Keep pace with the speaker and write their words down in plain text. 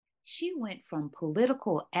She went from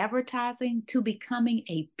political advertising to becoming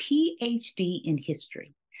a PhD in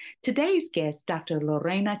history. Today's guest, Dr.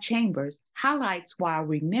 Lorena Chambers, highlights why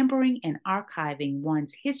remembering and archiving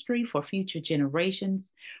one's history for future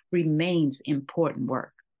generations remains important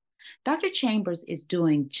work. Dr. Chambers is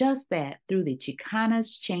doing just that through the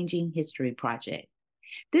Chicana's Changing History Project.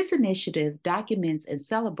 This initiative documents and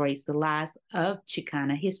celebrates the lives of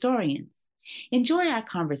Chicana historians. Enjoy our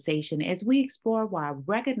conversation as we explore why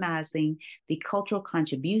recognizing the cultural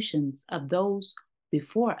contributions of those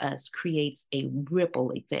before us creates a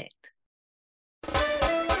ripple effect.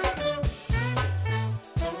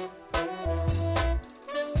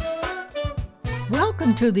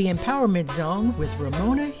 Welcome to the Empowerment Zone with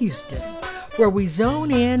Ramona Houston, where we zone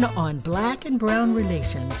in on Black and Brown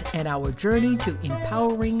relations and our journey to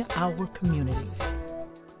empowering our communities.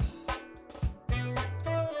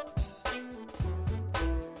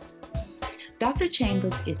 Dr.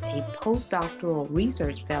 Chambers is a postdoctoral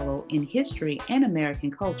research fellow in history and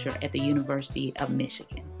American culture at the University of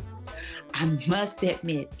Michigan. I must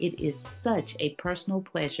admit, it is such a personal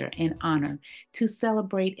pleasure and honor to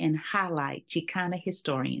celebrate and highlight Chicana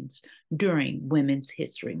historians during Women's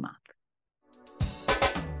History Month.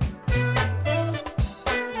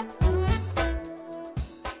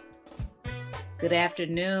 Good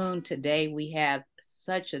afternoon. Today we have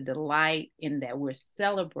such a delight in that we're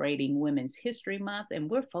celebrating Women's History Month, and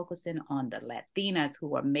we're focusing on the Latinas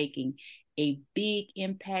who are making a big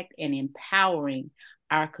impact and empowering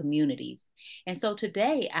our communities. And so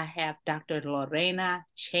today I have Dr. Lorena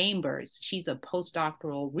Chambers. She's a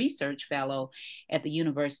postdoctoral research fellow at the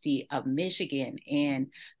University of Michigan. And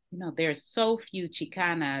there's so few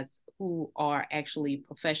Chicanas who are actually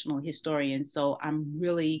professional historians. So I'm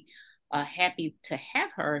really happy to have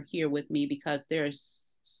her here with me because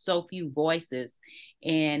there's so few voices,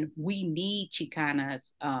 and we need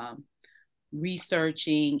Chicanas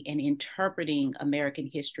researching and interpreting American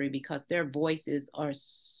history because their voices are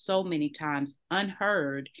so many times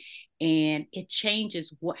unheard, and it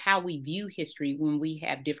changes how we view history when we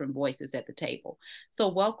have different voices at the table. So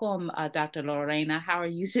welcome, Dr. Lorena. How are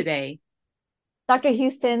you today? Dr.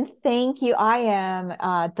 Houston, thank you. I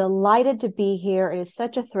am delighted to be here. It is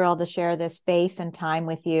such a thrill to share this space and time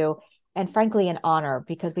with you, and frankly, an honor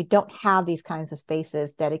because we don't have these kinds of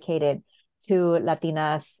spaces dedicated to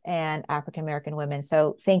Latinas and African-American women.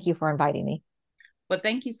 So thank you for inviting me. Well,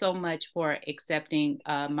 thank you so much for accepting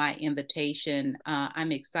my invitation.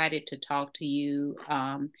 I'm excited to talk to you,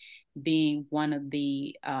 being one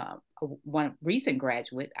recent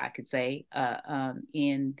graduate, I could say,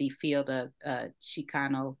 in the field of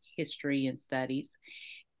Chicano history and studies,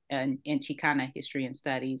 and Chicana history and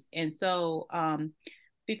studies. And so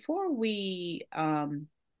before we,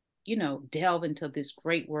 delve into this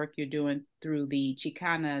great work you're doing through the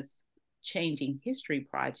Chicana's Changing History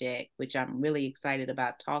Project, which I'm really excited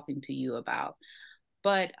about talking to you about.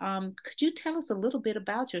 But could you tell us a little bit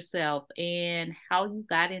about yourself and how you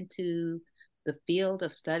got into the field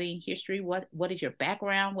of studying history? What is your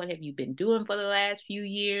background? What have you been doing for the last few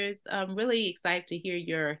years? I'm really excited to hear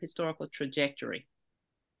your historical trajectory.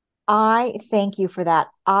 I thank you for that.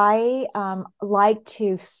 I like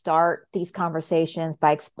to start these conversations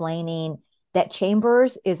by explaining that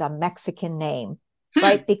Chambers is a Mexican name,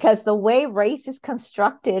 right? Because the way race is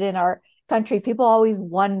constructed in our country, people always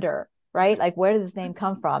wonder, right? Like, where does this name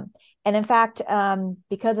come from? And in fact,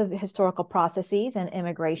 because of historical processes and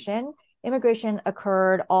immigration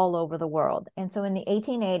occurred all over the world. And so in the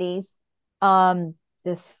 1880s,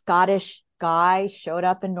 this Scottish guy showed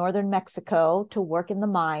up in northern Mexico to work in the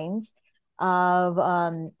mines of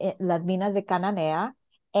Las Minas de Cananea,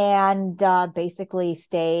 and basically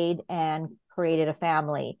stayed and created a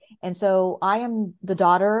family. And so I am the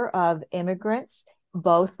daughter of immigrants,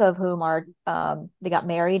 both of whom are, they got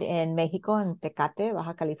married in Mexico, in Tecate,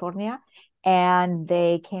 Baja California, and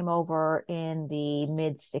they came over in the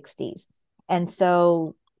mid-60s. And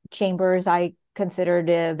so Chambers, I considered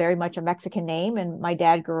very much a Mexican name, and my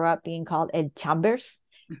dad grew up being called El Chambers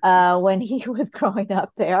when he was growing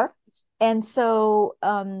up there. And so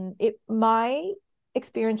my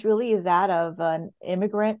experience really is that of an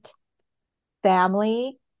immigrant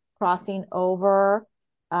family crossing over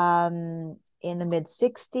in the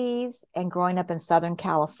mid-60s and growing up in Southern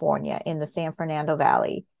California in the San Fernando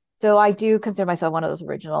Valley. So I do consider myself one of those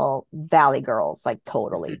original Valley girls, like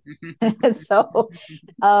totally. So,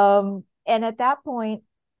 and at that point,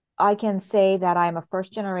 I can say that I'm a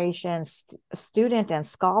first generation student and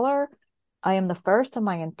scholar. I am the first of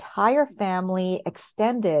my entire family,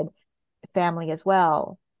 extended family as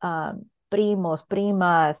well, primos,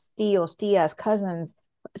 primas, tíos, tías, cousins,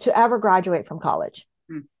 to ever graduate from college.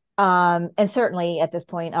 And certainly at this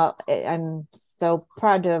point, I'm so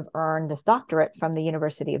proud to have earned this doctorate from the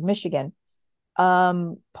University of Michigan.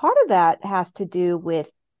 Part of that has to do with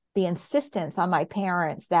the insistence on my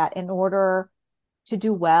parents that in order to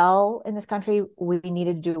do well in this country, we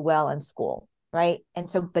needed to do well in school, right?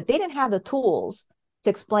 And so, but they didn't have the tools to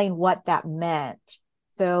explain what that meant.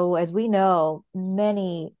 So, as we know,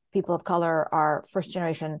 many people of color are first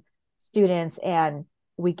generation students, and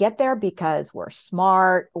we get there because we're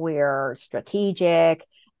smart, we're strategic,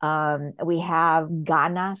 we have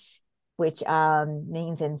ganas, which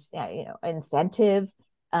means incentive,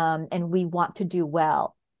 and we want to do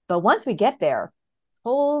well. But once we get there,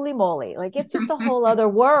 holy moly, like it's just a whole other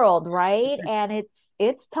world, right? And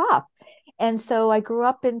it's tough. And so I grew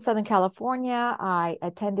up in Southern California. I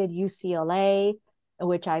attended UCLA,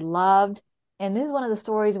 which I loved. And this is one of the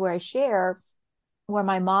stories where I share where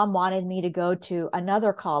my mom wanted me to go to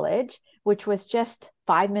another college, which was just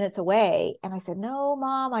 5 minutes away. And I said, no,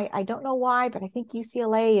 mom, I don't know why, but I think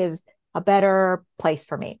UCLA is a better place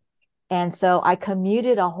for me. And so I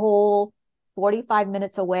commuted a whole 45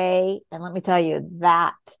 minutes away. And let me tell you,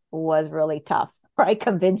 that was really tough, right?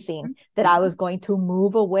 Convincing that I was going to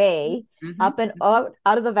move away up and out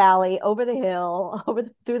of the valley, over the hill,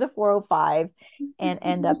 through the 405 and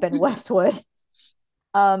end up in Westwood.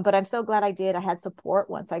 But I'm so glad I did. I had support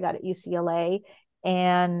once I got at UCLA,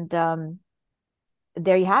 and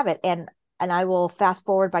there you have it. And I will fast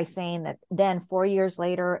forward by saying that then 4 years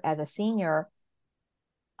later, as a senior,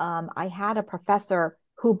 I had a professor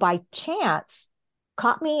who by chance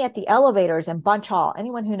caught me at the elevators in Bunch Hall.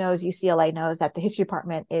 Anyone who knows UCLA knows that the history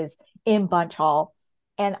department is in Bunch Hall.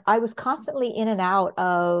 And I was constantly in and out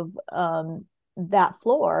of that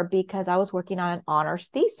floor because I was working on an honors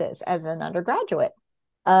thesis as an undergraduate.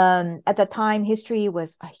 At the time, history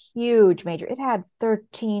was a huge major. It had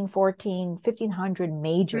 13, 14, 1,500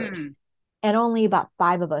 majors, and only about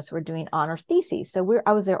 5 of us were doing honors theses. So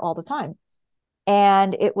I was there all the time.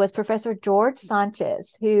 And it was Professor George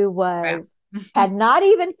Sanchez, who had not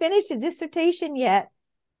even finished a dissertation yet.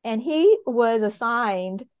 And he was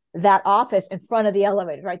assigned that office in front of the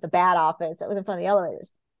elevators, right? The bad office that was in front of the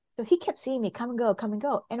elevators. So he kept seeing me come and go, come and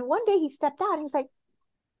go. And one day he stepped out and he's like,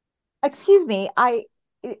 excuse me,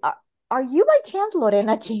 are you by chance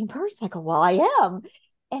Lorena Chambers? I go, well, I am.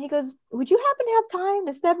 And he goes, would you happen to have time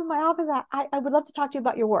to step in my office? I would love to talk to you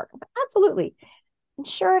about your work. Absolutely. And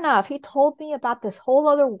sure enough, he told me about this whole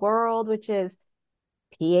other world, which is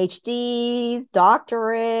PhDs,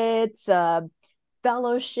 doctorates,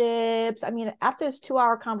 fellowships. I mean, after this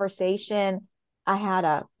 2-hour conversation, I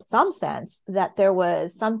had some sense that there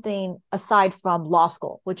was something aside from law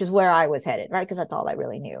school, which is where I was headed, right? Because that's all I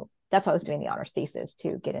really knew. That's why I was doing the honors thesis,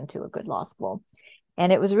 to get into a good law school.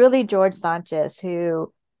 And it was really George Sanchez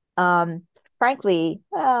who, frankly,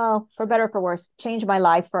 well, for better or for worse, changed my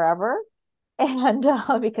life forever. And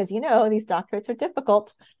because, these doctorates are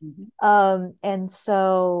difficult. And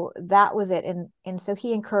so that was it. And so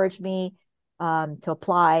he encouraged me to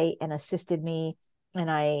apply and assisted me. And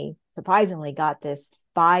I surprisingly got this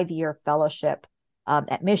 5-year fellowship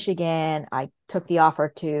at Michigan. I took the offer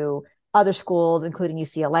to other schools, including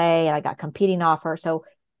UCLA, and I got competing offer. So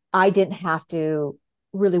I didn't have to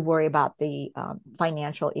really worry about the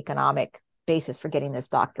financial economic basis for getting this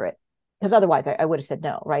doctorate. Because otherwise I would have said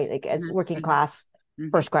no, right? Like as working class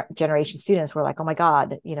first generation students were like, oh my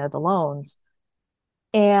God, the loans.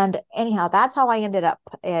 And anyhow, that's how I ended up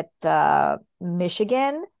at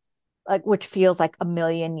Michigan, which feels like a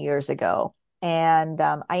million years ago. And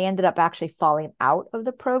I ended up actually falling out of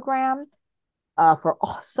the program for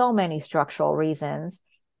so many structural reasons,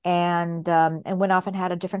 and went off and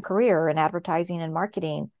had a different career in advertising and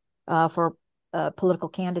marketing for political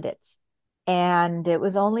candidates. And it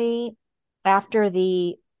was only after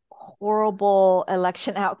the horrible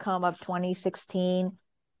election outcome of 2016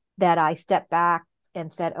 that I stepped back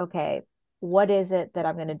and said, okay, what is it that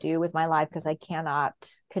I'm going to do with my life? Because I cannot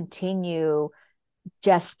continue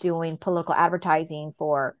just doing political advertising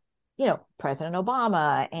for, President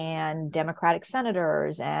Obama and Democratic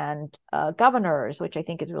senators and governors, which I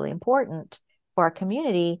think is really important for our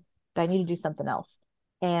community, but I need to do something else.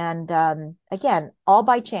 And again, all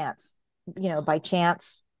by chance, by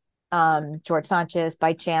chance, George Sanchez,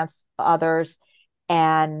 by chance, others,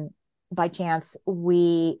 and by chance,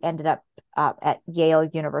 we ended up at Yale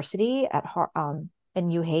University in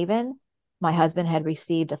New Haven. My husband had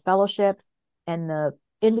received a fellowship, and the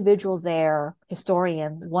individuals there,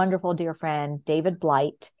 historian, wonderful dear friend, David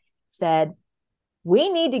Blight, said,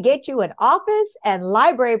 we need to get you an office and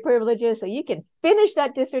library privileges so you can finish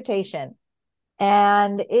that dissertation.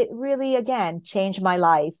 And it really, again, changed my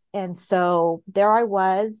life. And so there I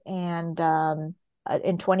was, and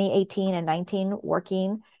in 2018 and 19,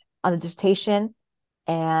 working on a dissertation.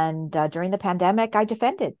 And during the pandemic, I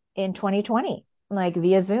defended in 2020, like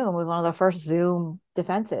via Zoom. It was one of the first Zoom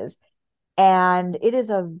defenses. And it is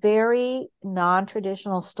a very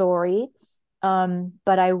non-traditional story.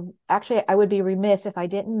 But I would be remiss if I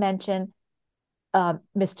didn't mention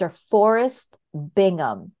Mr. Forrest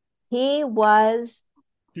Bingham. He was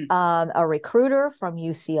a recruiter from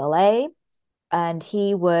UCLA, and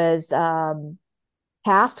he was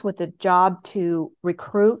tasked with the job to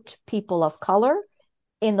recruit people of color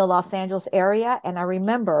in the Los Angeles area. And I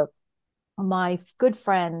remember my good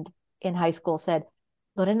friend in high school said,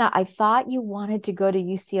 Lorena, I thought you wanted to go to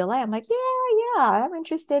UCLA. I'm like, yeah, I'm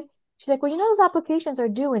interested. She's like, well, those applications are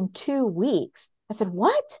due in 2 weeks. I said,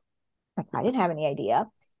 what? Like, I didn't have any idea.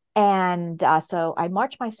 And so I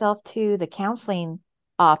marched myself to the counseling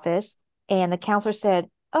office, and the counselor said,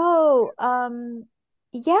 oh,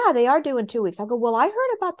 yeah, they are due in 2 weeks. I go, well, I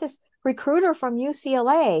heard about this recruiter from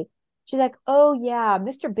UCLA. She's like, oh, yeah,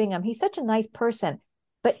 Mr. Bingham. He's such a nice person,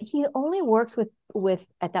 but he only works with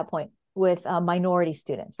at that point, with minority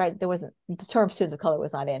students, right? There wasn't, the term students of color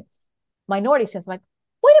was not in. Minority students. I'm like,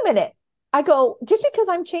 wait a minute. I go, just because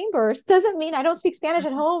I'm Chambers doesn't mean I don't speak Spanish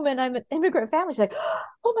at home and I'm an immigrant family. She's like,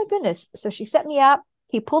 oh my goodness. So she set me up.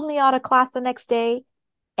 He pulled me out of class the next day.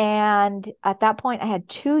 And at that point, I had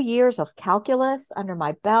 2 years of calculus under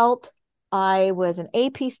my belt. I was an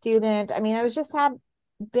AP student. I mean, I was just had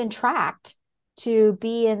been tracked to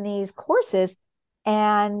be in these courses.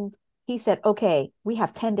 And he said, okay, we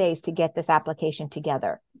have 10 days to get this application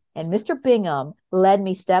together. And Mr. Bingham led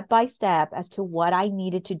me step by step as to what I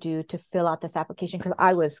needed to do to fill out this application, because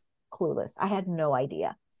I was clueless. I had no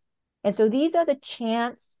idea. And so these are the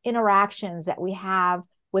chance interactions that we have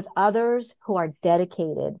with others who are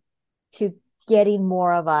dedicated to getting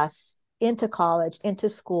more of us into college, into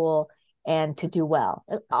school, and to do well.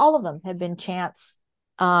 All of them have been chance,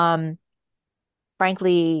 frankly,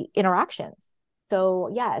 interactions.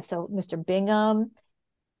 So yeah, so Mr. Bingham,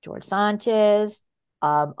 George Sanchez,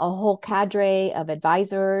 a whole cadre of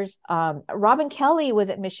advisors. Robin Kelly was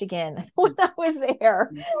at Michigan when I was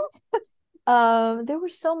there. There were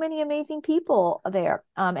so many amazing people there.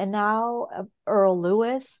 And now Earl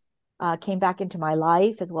Lewis came back into my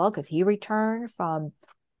life as well, because he returned from,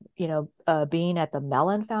 being at the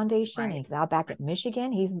Mellon Foundation. Right. And he's now back at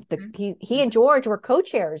Michigan. He and George were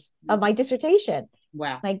co-chairs of my dissertation.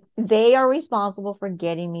 Wow. Like, they are responsible for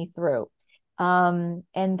getting me through. And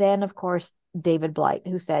then, of course, David Blight,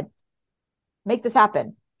 who said, make this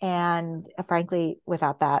happen. And frankly,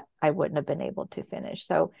 without that, I wouldn't have been able to finish.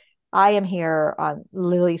 So I am here on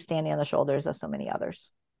literally standing on the shoulders of so many others.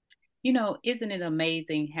 Isn't it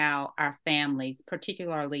amazing how our families,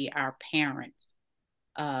 particularly our parents,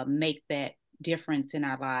 make that difference in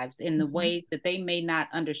our lives in the ways that they may not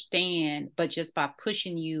understand, but just by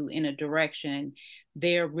pushing you in a direction,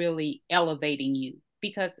 they're really elevating you.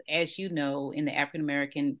 Because as you know, in the African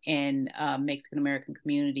American and Mexican American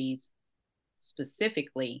communities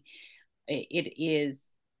specifically, it is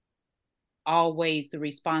always the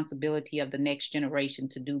responsibility of the next generation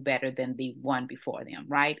to do better than the one before them,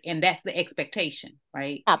 right? And that's the expectation,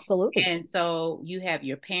 right? Absolutely. And so you have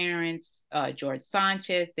your parents, George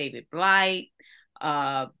Sanchez, David Blight,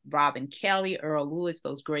 Robin Kelly, Earl Lewis,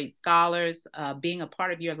 those great scholars, being a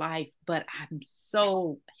part of your life. But I'm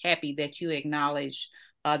so happy that you acknowledge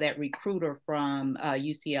that recruiter from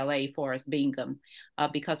UCLA, Forrest Bingham,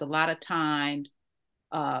 because a lot of times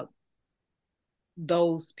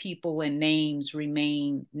those people and names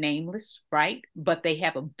remain nameless, right? But they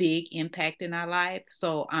have a big impact in our life.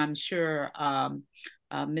 So I'm sure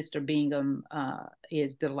Mr. Bingham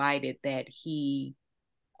is delighted that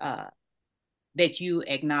that you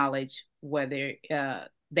acknowledge whether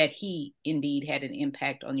that he indeed had an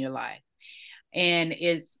impact on your life. And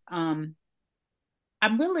I'm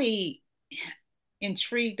really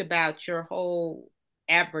intrigued about your whole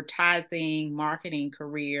advertising marketing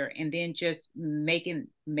career, and then just making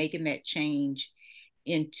that change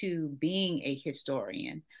into being a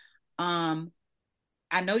historian. I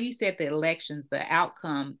know you said the elections, the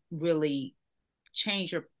outcome really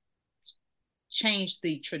changed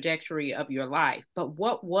the trajectory of your life, but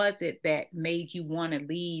what was it that made you want to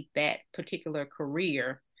leave that particular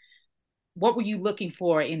career? What were you looking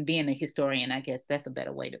for in being a historian? I guess that's a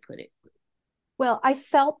better way to put it. Well,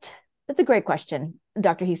 that's a great question,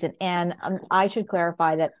 Dr. Houston. And I should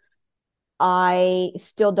clarify that I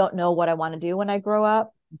still don't know what I want to do when I grow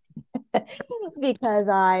up, because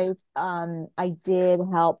I did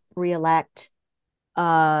help reelect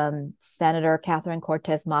Senator Catherine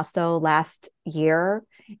Cortez Masto last year.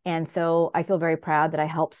 And so I feel very proud that I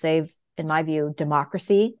helped save, in my view,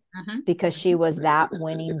 democracy because she was that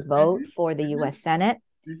winning vote for the US Senate.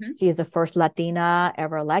 She is the first Latina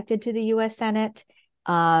ever elected to the US Senate.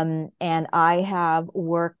 And I have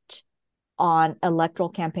worked on electoral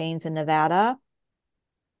campaigns in Nevada.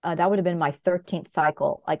 That would have been my 13th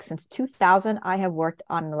cycle. Like since 2000, I have worked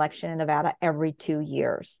on an election in Nevada every 2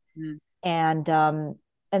 years. And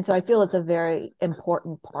so I feel it's a very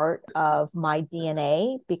important part of my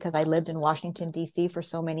DNA because I lived in Washington, D.C. for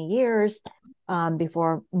so many years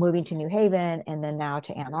before moving to New Haven and then now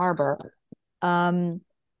to Ann Arbor.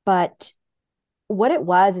 But what it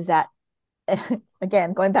was is that,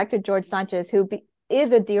 again, going back to George Sanchez, who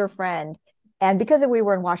is a dear friend. And because we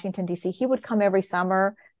were in Washington, D.C., he would come every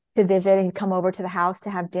summer to visit. And he'd come over to the house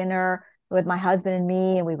to have dinner with my husband and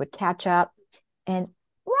me, and we would catch up. And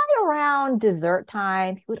right around dessert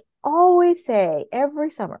time, he would always say every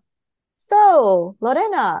summer, "So,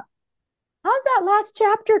 Lorena, how's that last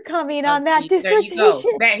chapter coming on that dissertation?" There you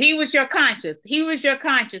go. That he was your conscience. He was your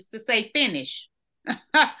conscience to say finish.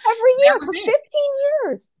 Every year for 15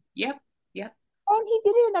 years. Yep. Yep. And he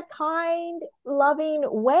did it in a kind, loving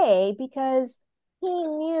way because he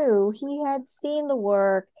knew, he had seen the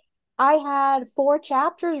work. I had 4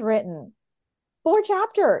 chapters written, 4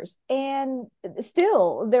 chapters. And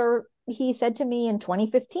still there, he said to me in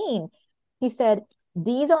 2015, he said,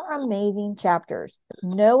 "These are amazing chapters.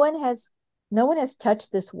 No one has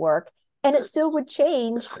touched this work, and it still would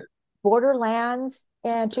change borderlands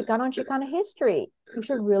and Chicana history. You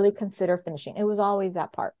should really consider finishing." It was always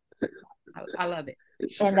that part. I love it.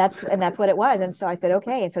 And that's what it was. And so I said,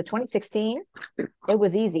 okay. And so 2016, it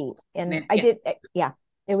was easy. And I did,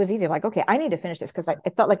 it was easy. I'm like, okay, I need to finish this because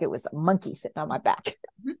it felt like it was a monkey sitting on my back.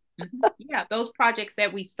 Yeah, those projects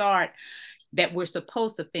that we start that we're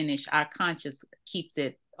supposed to finish, our conscience keeps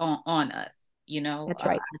it on us, That's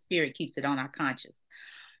right. Our spirit keeps it on our conscience.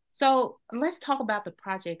 So let's talk about the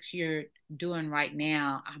projects you're doing right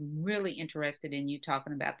now. I'm really interested in you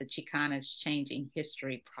talking about the Chicanas Changing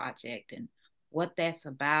History project and what that's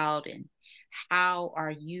about, and how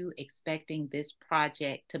are you expecting this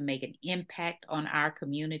project to make an impact on our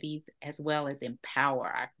communities as well as empower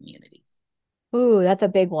our communities? Ooh, that's a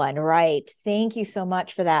big one, right? Thank you so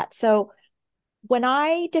much for that. So when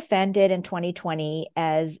I defended in 2020,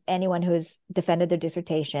 as anyone who's defended their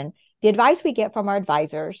dissertation, the advice we get from our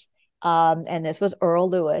advisors, and this was Earl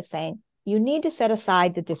Lewis saying, you need to set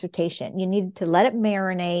aside the dissertation. You need to let it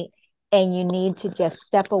marinate, and you need to just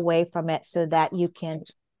step away from it so that you can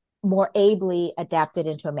more ably adapt it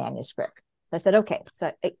into a manuscript. So I said, okay.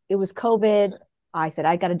 So it was COVID. I said,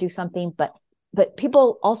 I got to do something, but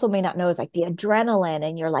people also may not know is like the adrenaline,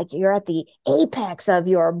 and you're at the apex of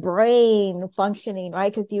your brain functioning,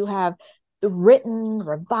 right? Because you have written,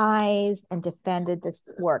 revised, and defended this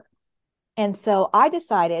work. And so I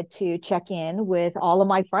decided to check in with all of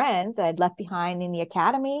my friends that I'd left behind in the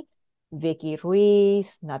academy: Vicky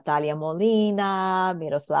Ruiz, Natalia Molina,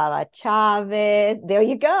 Miroslava Chavez. There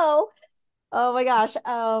you go. Oh my gosh.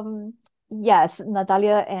 Yes,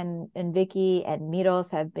 Natalia and Vicky and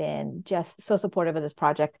Miros have been just so supportive of this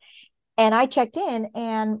project. And I checked in,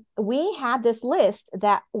 and we had this list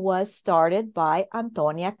that was started by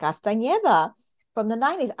Antonia Castañeda from the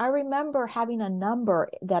 90s. I remember having a number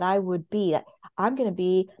that I would be, I'm going to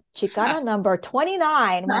be Chicana number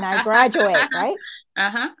 29 when I graduate, right?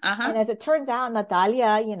 And as it turns out,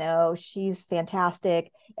 Natalia, she's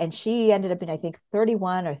fantastic. And she ended up being, I think,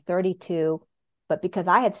 31 or 32. But because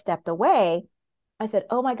I had stepped away, I said,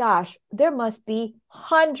 oh my gosh, there must be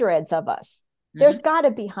hundreds of us. There's got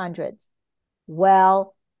to be hundreds.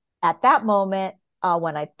 Well, at that moment,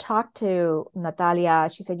 when I talked to Natalia,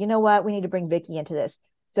 she said, you know what? We need to bring Vicky into this.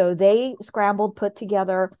 So they scrambled, put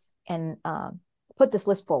together, and put this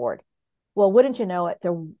list forward. Well, wouldn't you know it,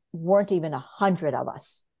 there weren't even 100 of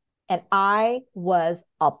us. And I was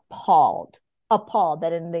appalled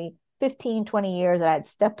that in the 15, 20 years that I had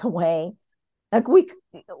stepped away, like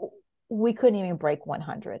we couldn't even break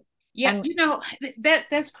 100. Yeah,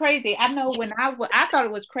 that's crazy. I know when I thought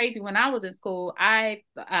it was crazy when I was in school. I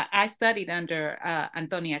studied under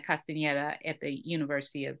Antonia Castañeda at the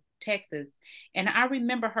University of Texas, and I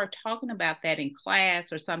remember her talking about that in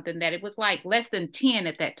class or something, that it was like less than 10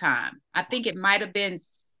 at that time. I think it might have been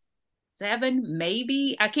 7,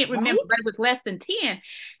 maybe. I can't remember, right? But it was less than 10.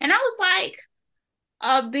 And I was like,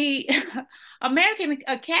 the American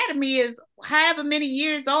Academy is however many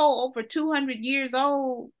years old, over 200 years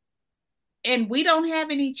old, and we don't have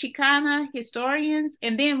any Chicana historians.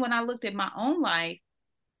 And then when I looked at my own life,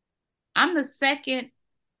 I'm the second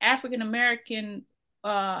African American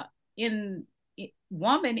in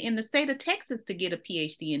woman in the state of Texas to get a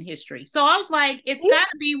PhD in history. So I was like, it's got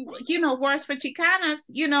to be, worse for Chicanas,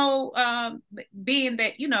 being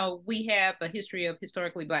that, we have a history of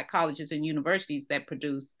historically Black colleges and universities that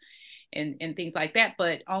produce and things like that,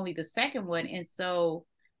 but only the second one. And so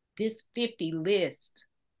this 50 list,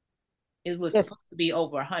 it was Yes. supposed to be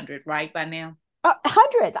over 100, right, by now?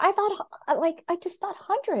 Hundreds. I just thought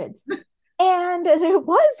hundreds. And it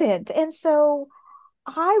wasn't. And so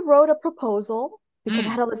I wrote a proposal because I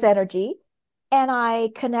had all this energy, and I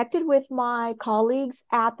connected with my colleagues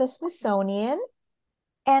at the Smithsonian,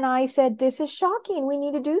 and I said, this is shocking. We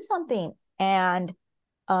need to do something. And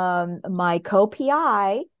my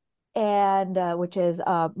co-PI, and which is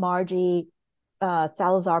Margie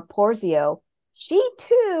Salazar Porzio, she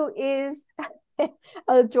too is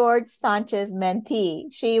a George Sanchez mentee.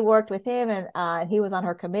 She worked with him, and he was on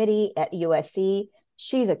her committee at USC.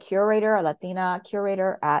 She's a curator, a Latina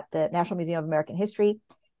curator at the National Museum of American History.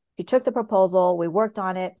 She took the proposal. We worked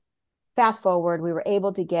on it. Fast forward, we were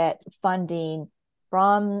able to get funding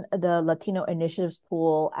from the Latino Initiatives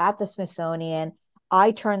Pool at the Smithsonian. I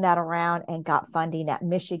turned that around and got funding at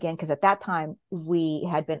Michigan, because at that time we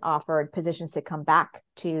had been offered positions to come back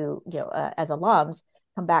to, as alums,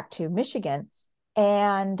 come back to Michigan.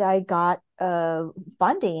 And I got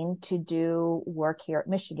funding to do work here at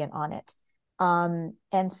Michigan on it.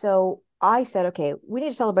 And so I said, okay, we need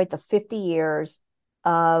to celebrate the 50 years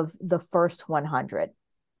of the first 100.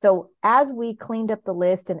 So as we cleaned up the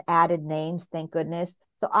list and added names, thank goodness.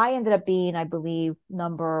 So I ended up being, I believe,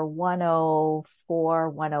 number 104,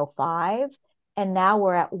 105. And now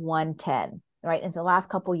we're at 110, right? And so the last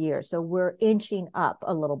couple of years. So we're inching up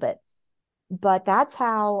a little bit. But that's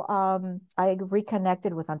how I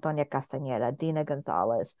reconnected with Antonia Castañeda, Dina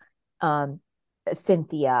Gonzalez,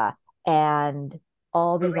 Cynthia, and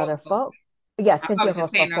all these other folks. Yeah, Cynthia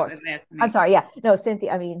Roscoe, of course. I'm sorry. Yeah, no,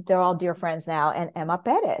 Cynthia. I mean, they're all dear friends now, and Emma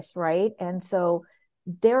Perez, right? And so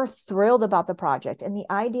they're thrilled about the project. And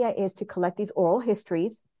the idea is to collect these oral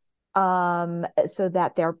histories so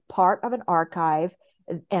that they're part of an archive.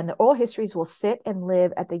 And the oral histories will sit and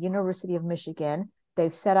live at the University of Michigan.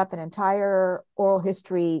 They've set up an entire oral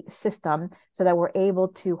history system so that we're able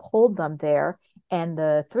to hold them there. And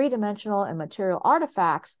the three-dimensional and material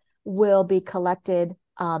artifacts will be collected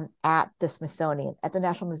at the Smithsonian, at the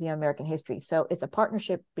National Museum of American History. So it's a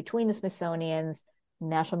partnership between the Smithsonian's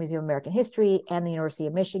National Museum of American History and the University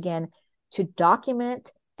of Michigan to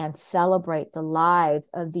document and celebrate the lives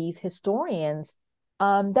of these historians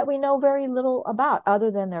that we know very little about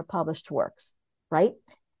other than their published works, right?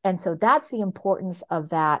 And so that's the importance of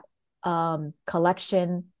that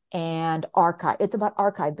collection and archive. It's about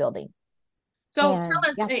archive building. So tell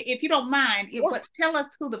us, if you don't mind, tell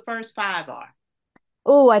us who the first 5 are.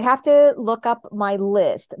 Oh, I'd have to look up my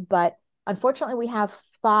list, but unfortunately, we have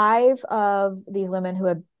 5 of these women who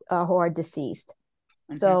are deceased.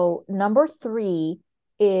 Mm-hmm. So number 3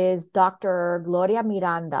 is Dr. Gloria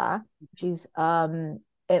Miranda. She's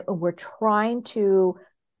we're trying to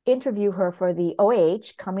interview her for the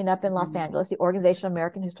OH coming up in Los Angeles, the Organization of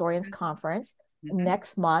American Historians Conference.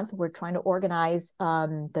 Next month. We're trying to organize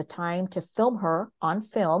the time to film her on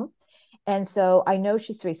film. And so I know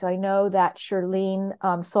she's 3. So I know that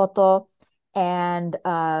Shirlene Soto and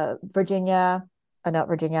Virginia,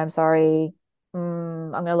 I'm sorry.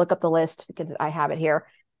 I'm going to look up the list because I have it here.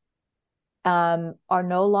 Are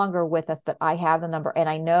no longer with us, but I have the number. And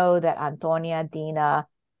I know that Antonia, Dina,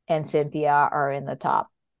 and Cynthia are in the top.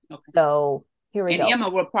 Okay. So here we go. And Emma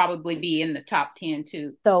will probably be in the top 10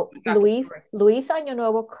 too. So Luisa Año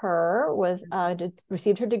Nuevo Kerr was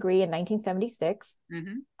received her degree in 1976.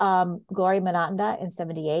 Gloria Miranda in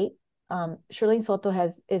 78. Shirlene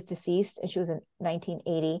Soto is deceased, and she was in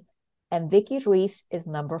 1980. And Vicky Ruiz is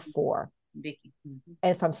number 4. Vicky.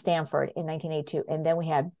 And from Stanford in 1982. And then we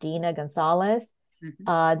have Dina Gonzalez,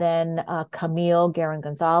 then Camille Guerin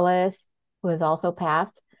Gonzalez, who has also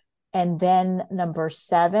passed. And then number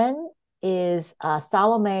 7 is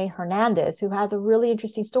Salome Hernandez, who has a really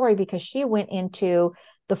interesting story because she went into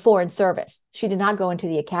the Foreign Service. She did not go into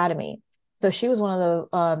the academy. So she was one of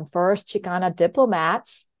the first Chicana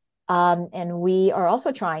diplomats. And we are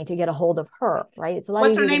also trying to get a hold of her, right? It's a lot.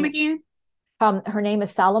 What's her name again? Her name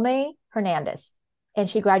is Salome Hernandez, and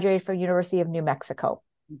she graduated from University of New Mexico.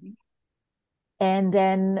 And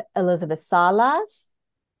then Elizabeth Salas,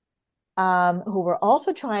 who we're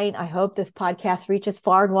also trying, I hope this podcast reaches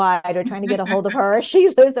far and wide. We're trying to get a hold of her. She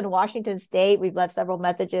lives in Washington State. We've left several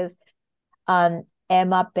messages.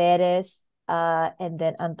 Emma Perez, and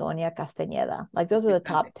then Antonia Castañeda. Like those are the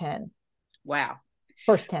top 10. Wow.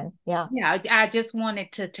 First 10. Yeah. Yeah, I just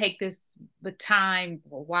wanted to take the time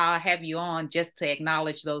while I have you on just to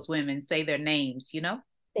acknowledge those women, say their names, you know?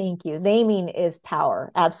 Thank you. Naming is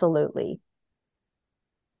power. Absolutely.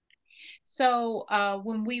 So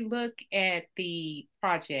when we look at the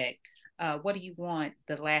project, what do you want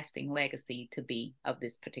the lasting legacy to be of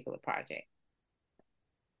this particular project?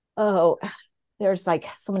 Oh, there's like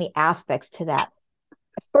so many aspects to that.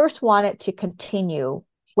 I first want it to continue,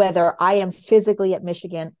 whether I am physically at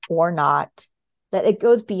Michigan or not, that it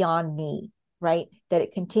goes beyond me, right? That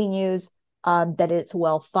it continues, that it's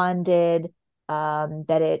well funded,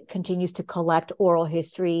 that it continues to collect oral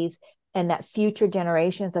histories, and that future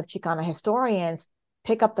generations of Chicana historians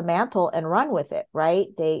pick up the mantle and run with it, right?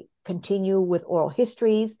 They continue with oral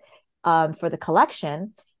histories for the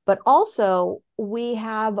collection, but also we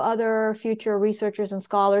have other future researchers and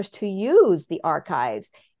scholars to use the archives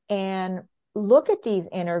and look at these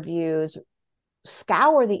interviews,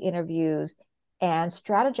 scour the interviews, and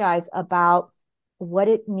strategize about what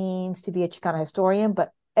it means to be a Chicana historian,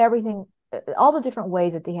 but everything, all the different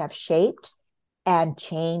ways that they have shaped and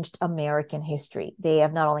changed American history. They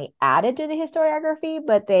have not only added to the historiography,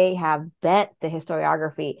 but they have bent the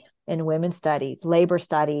historiography in women's studies, labor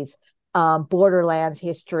studies, borderlands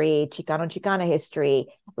history, Chicana history,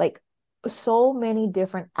 like so many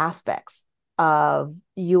different aspects of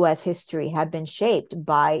U.S. history have been shaped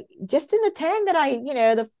by just in the 10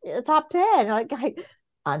 that the top 10, like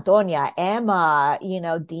Antonia, Emma,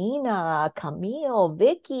 Dina, Camille,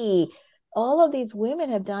 Vicky, all of these women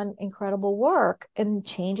have done incredible work in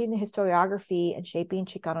changing the historiography and shaping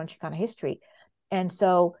Chicano and Chicana history. And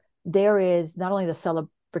so there is not only the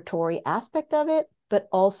celebratory aspect of it, but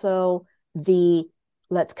also the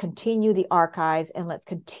let's continue the archives and let's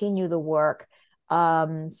continue the work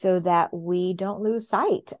so that we don't lose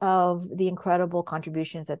sight of the incredible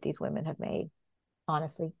contributions that these women have made,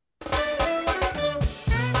 honestly.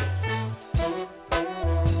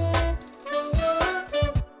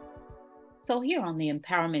 So here on the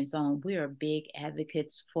Empowerment Zone, we are big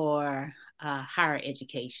advocates for higher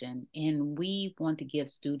education, and we want to give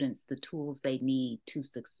students the tools they need to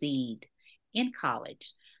succeed in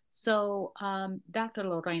college. So, Dr.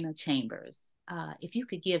 Lorena Chambers, if you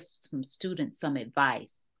could give some students some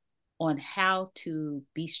advice on how to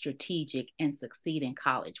be strategic and succeed in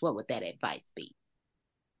college, what would that advice be?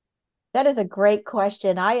 That is a great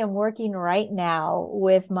question. I am working right now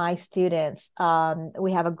with my students.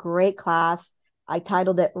 We have a great class. I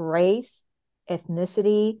titled it Race,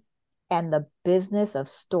 Ethnicity, and the Business of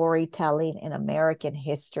Storytelling in American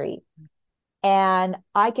History. And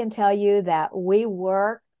I can tell you that we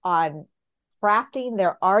work on crafting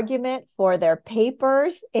their argument for their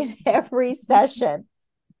papers in every session.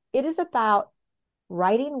 It is about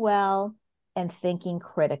writing well and thinking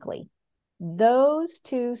critically. Those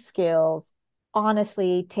two skills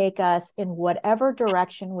honestly take us in whatever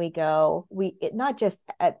direction we go. Not just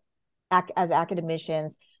as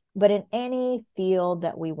academicians, but in any field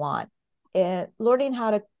that we want. Learning how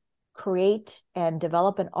to create and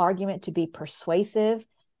develop an argument to be persuasive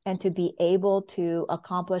and to be able to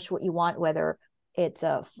accomplish what you want, whether it's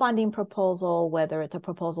a funding proposal, whether it's a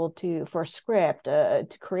proposal for a script, to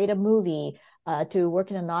create a movie, to work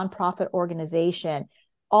in a nonprofit organization.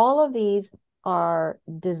 All of these are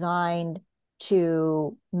designed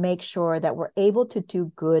to make sure that we're able to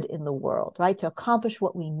do good in the world, right? To accomplish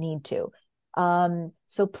what we need to.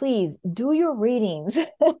 So please do your readings,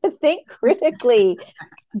 think critically,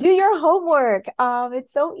 do your homework.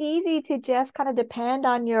 It's so easy to just kind of depend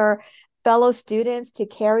on your fellow students to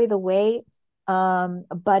carry the weight.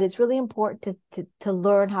 But it's really important to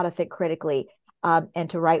learn how to think critically, and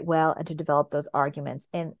to write well and to develop those arguments.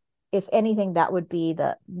 And if anything, that would be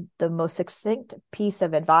the most succinct piece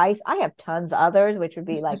of advice. I have tons of others, which would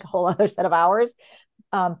be like a whole other set of hours.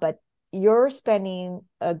 But you're spending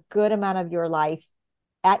a good amount of your life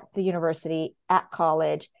at the university, at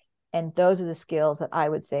college, and those are the skills that I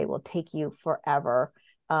would say will take you forever.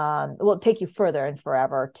 Will take you further and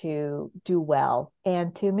forever to do well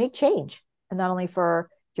and to make change, and not only for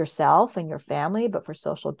yourself and your family, but for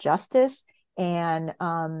social justice, and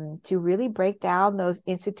to really break down those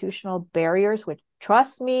institutional barriers, which,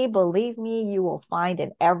 trust me, believe me, you will find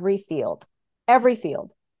in every field. Every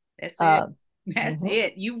field. That's it. That's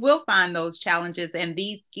it. You will find those challenges, and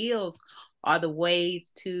these skills are the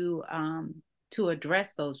ways to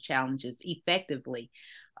address those challenges effectively.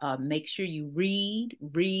 Make sure you read.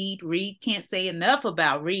 Can't say enough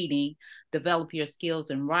about reading. Develop your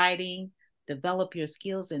skills in writing. Develop your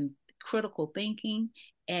skills in critical thinking,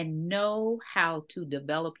 and know how to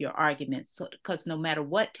develop your arguments. So, because no matter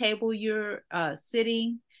what table you're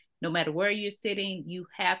sitting, no matter where you're sitting, you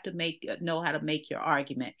have to know how to make your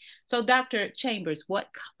argument. So Dr. Chambers, what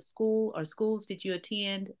school or schools did you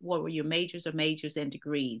attend? What were your majors and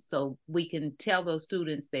degrees? So we can tell those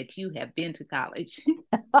students that you have been to college.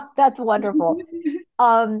 That's wonderful.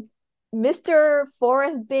 Mr.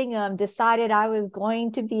 Forrest Bingham decided I was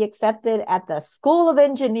going to be accepted at the School of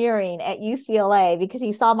Engineering at UCLA because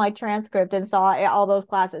he saw my transcript and saw all those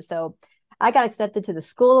classes. So I got accepted to the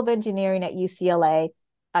School of Engineering at UCLA.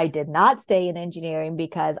 I did not stay in engineering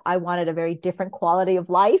because I wanted a very different quality of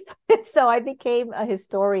life. So I became a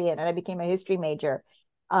historian and I became a history major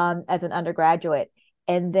as an undergraduate.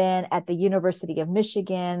 And then at the University of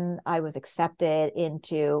Michigan, I was accepted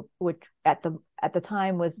into, which at the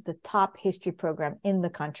time was the top history program in the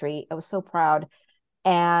country. I was so proud.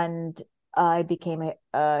 And I became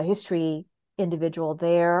a history individual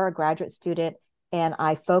there, a graduate student, and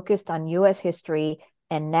I focused on U.S. history.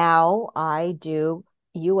 And now I do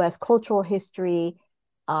U.S. cultural history.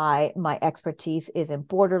 My expertise is in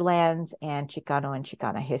borderlands and Chicano and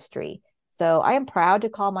Chicana history. So I am proud to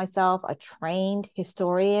call myself a trained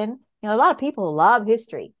historian. You know, a lot of people love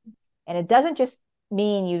history, and it doesn't just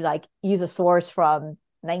mean you like use a source from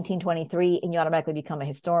 1923 and you automatically become a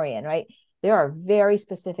historian, right? There are very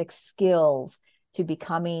specific skills to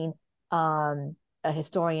becoming a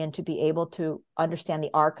historian, to be able to understand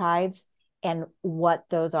the archives and what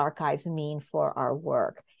those archives mean for our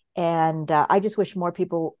work. And I just wish more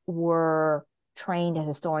people were trained as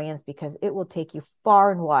historians, because it will take you far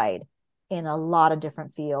and wide in a lot of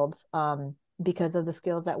different fields because of the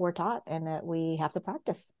skills that we're taught and that we have to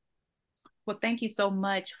practice. Well, thank you so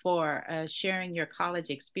much for sharing your college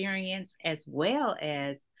experience, as well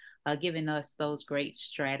as giving us those great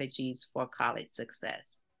strategies for college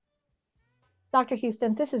success. Dr.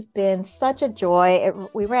 Houston, this has been such a joy.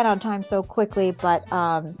 We ran out of time so quickly, but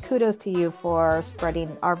kudos to you for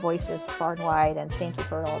spreading our voices far and wide, and thank you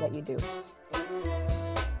for all that you do.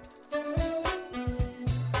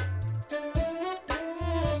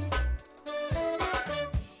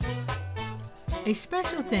 A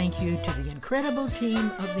special thank you to the incredible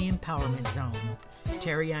team of the Empowerment Zone.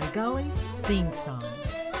 Terry Gully, theme song.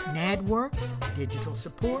 NADWorks, digital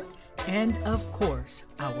support, and of course,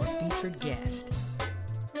 our featured guest.